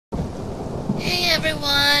Hey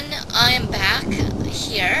everyone, I am back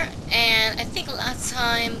here, and I think last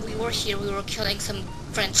time we were here we were killing some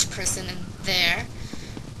French person in there.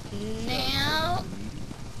 Now...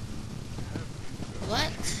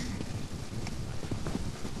 What?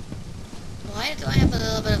 Why do I have a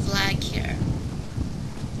little bit of lag here?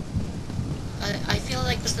 I feel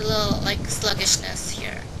like there's a little, like, sluggishness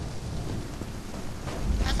here.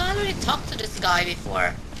 I thought I already talked to this guy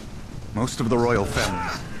before. Most of the royal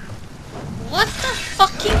family. What the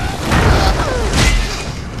fucking...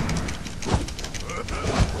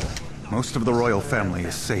 Most of the royal family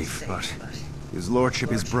is safe, but his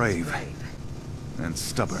lordship is brave and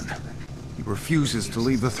stubborn. He refuses to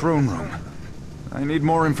leave the throne room. I need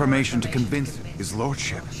more information to convince his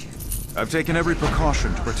lordship. I've taken every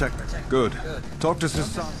precaution to protect him. Good. Talk to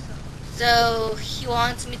his son. So, he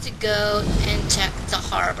wants me to go and check the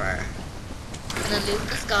harbor. I'm gonna loot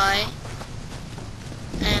this guy.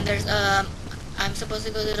 And there's, I'm supposed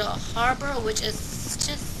to go to the harbor, which is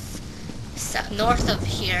just north of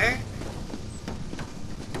here.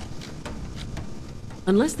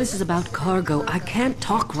 Unless this is about cargo, I can't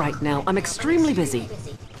talk right now. I'm extremely busy.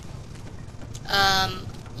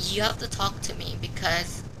 You have to talk to me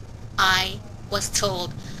because I was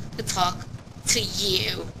told to talk to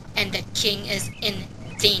you, and the king is in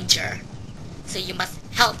danger. So you must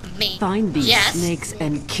help me. Find these snakes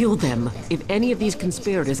and kill them. If any of these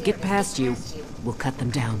conspirators get past you, we'll cut them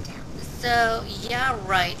down. So, yeah,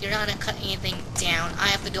 right. You're not gonna cut anything down. I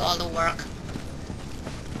have to do all the work.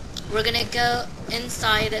 We're gonna go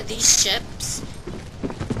inside these ships.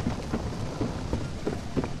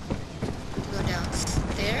 Go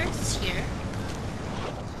downstairs here.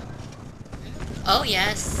 Oh,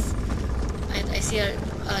 yes. I see a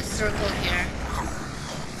circle here.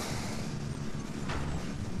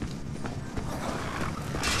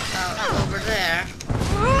 Oh, over there.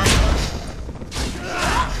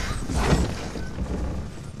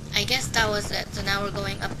 I guess that was it. So now we're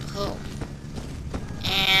going up home.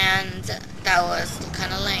 And that was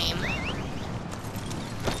kind of lame.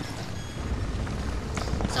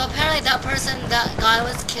 So apparently that person that guy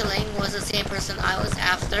was killing was the same person I was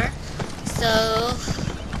after. So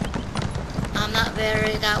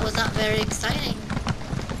that was not very exciting.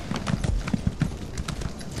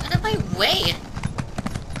 Out of my way!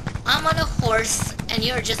 I'm on a horse and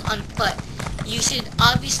you're just on foot. You should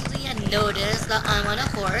obviously notice that I'm on a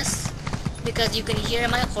horse because you can hear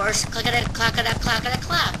my horse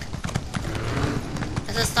clack-a-da-clack-a-da-clack-a-da-clack.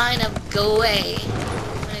 That's a sign of go away.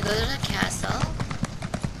 I'm gonna go to the castle.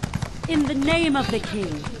 In the name of the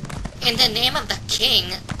king. In the name of the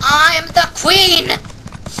king, I'm the queen!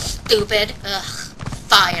 Stupid. Ugh.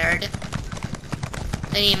 Fired.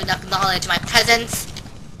 Didn't even acknowledge my presence.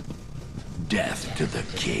 Death to the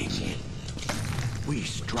king. We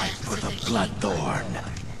strike for the bloodthorn.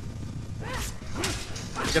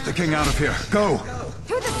 Get the king out of here. Go! To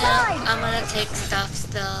the No, side! I'm gonna take stuff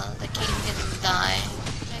still. The king can die.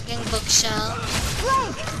 Checking bookshelf.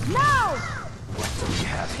 Flank! No! What do we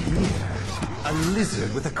have here? A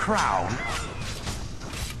lizard with a crown?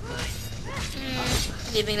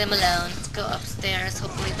 Leaving them alone. Let's go upstairs.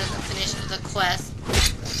 Hopefully it doesn't finish the quest.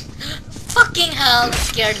 Fucking hell, that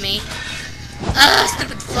scared me. Ugh,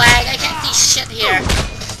 stupid flag. I can't see shit here.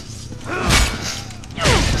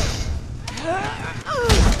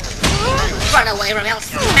 Run away from me. I'll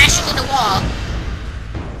smash you to the wall.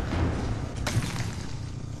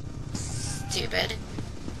 Stupid.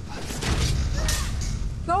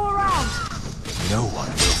 Go around! No one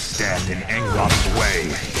will stand in Engrom's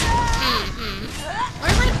way.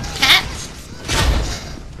 Where's my pet?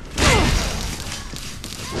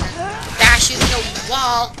 Bash you to the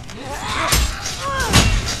wall.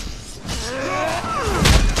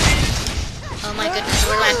 Oh my goodness,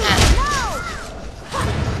 where's my pet?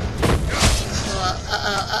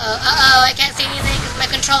 Uh-oh, I can't see anything because my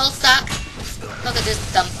controls suck. Look at this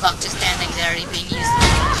dumb fuck just standing there being useless.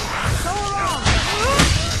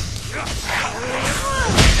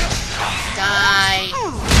 Die.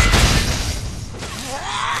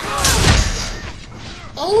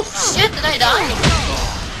 Oh shit, did I die?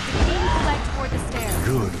 Toward the stairs.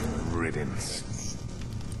 Good riddance.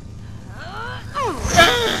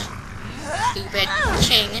 Stupid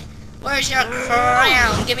king. Where's your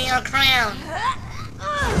crown? Give me your crown.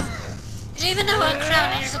 You don't even know a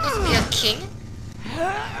crown. You're supposed to be a king.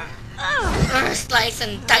 Slice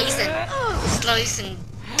and dice and slice and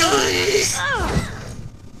dice.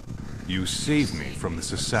 You saved me from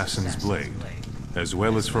this assassin's blade, as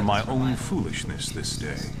well as from my own foolishness this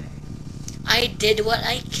day. I did what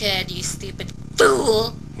I could, you stupid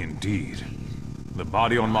fool. Indeed. The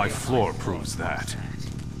body on my floor proves that.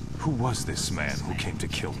 Who was this man who came to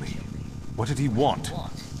kill me? What did he want?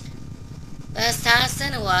 The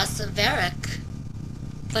assassin was Varric,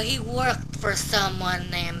 but he worked for someone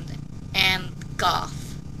named Angoff.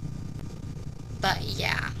 But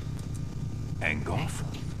yeah. Angoff?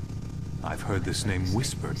 I've heard this name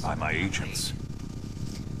whispered by my agents.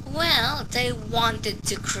 Well, they wanted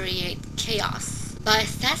to create chaos by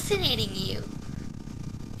assassinating you.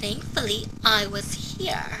 Thankfully, I was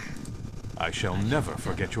here. I shall never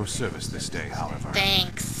forget your service this day, however.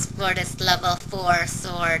 Thanks for this level 4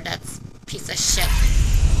 sword that's a piece of shit.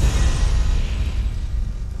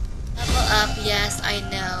 Level up, yes, I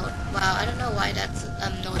know. Wow, I don't know why that's,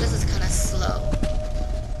 no, this is kind of slow.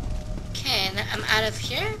 Okay, and I'm out of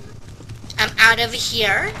here? I'm out of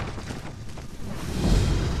here?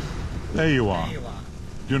 There you are.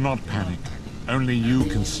 Do not panic. Only you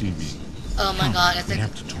can see me. Oh my god, We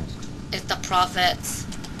have to talk. it's the prophets.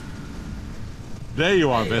 There you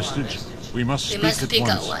are, Vestige. We must We speak must at speak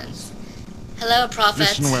once. at once. Hello,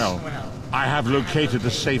 prophets. Listen well. I have located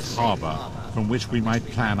a safe harbor from which we might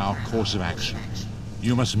plan our course of action.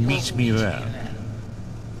 You must meet me there.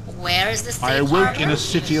 Where is the safe I awoke harbor? in a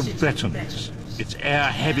city of Bretons, its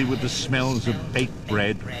air heavy with the smells of baked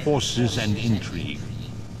bread, horses, and intrigue.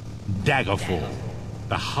 Daggerfall.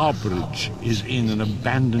 The harborage is in an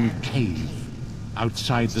abandoned cave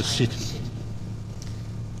outside the city.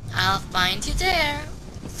 I'll find you there.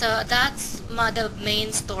 So that's the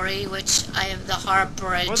main story, which I have the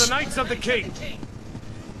harborage. For the Knights of the King!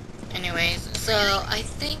 Anyways, so I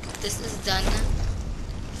think this is done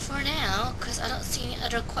for now, because I don't see any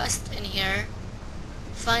other quest in here.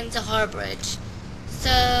 Find the harborage.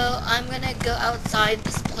 So I'm gonna go outside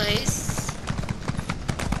this place.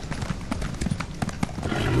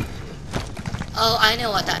 Oh, I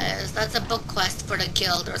know what that is. That's a book quest for the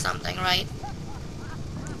guild or something, right?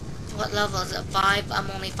 What level is it? 5? I'm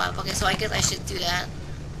only 5. Okay, so I guess I should do that.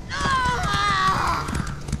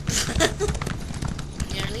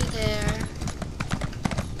 Nearly there.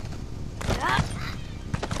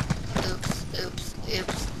 Oops.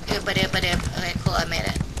 Oop-a-dip-a-dip. Okay, cool, I made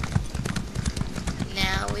it.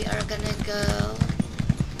 Now we are gonna go.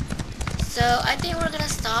 So I think we're gonna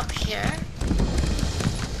stop here.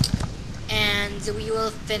 And we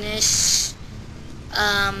will finish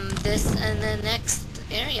this in the next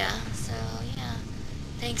area. So yeah,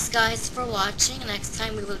 thanks guys for watching. Next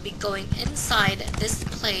time we will be going inside this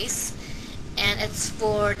place, and it's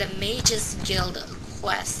for the Mages Guild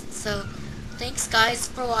quest. So thanks guys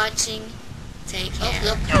for watching. Take care. Oh,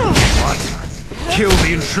 look. What? Kill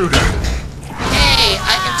the intruder! Hey,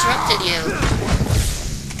 I interrupted you.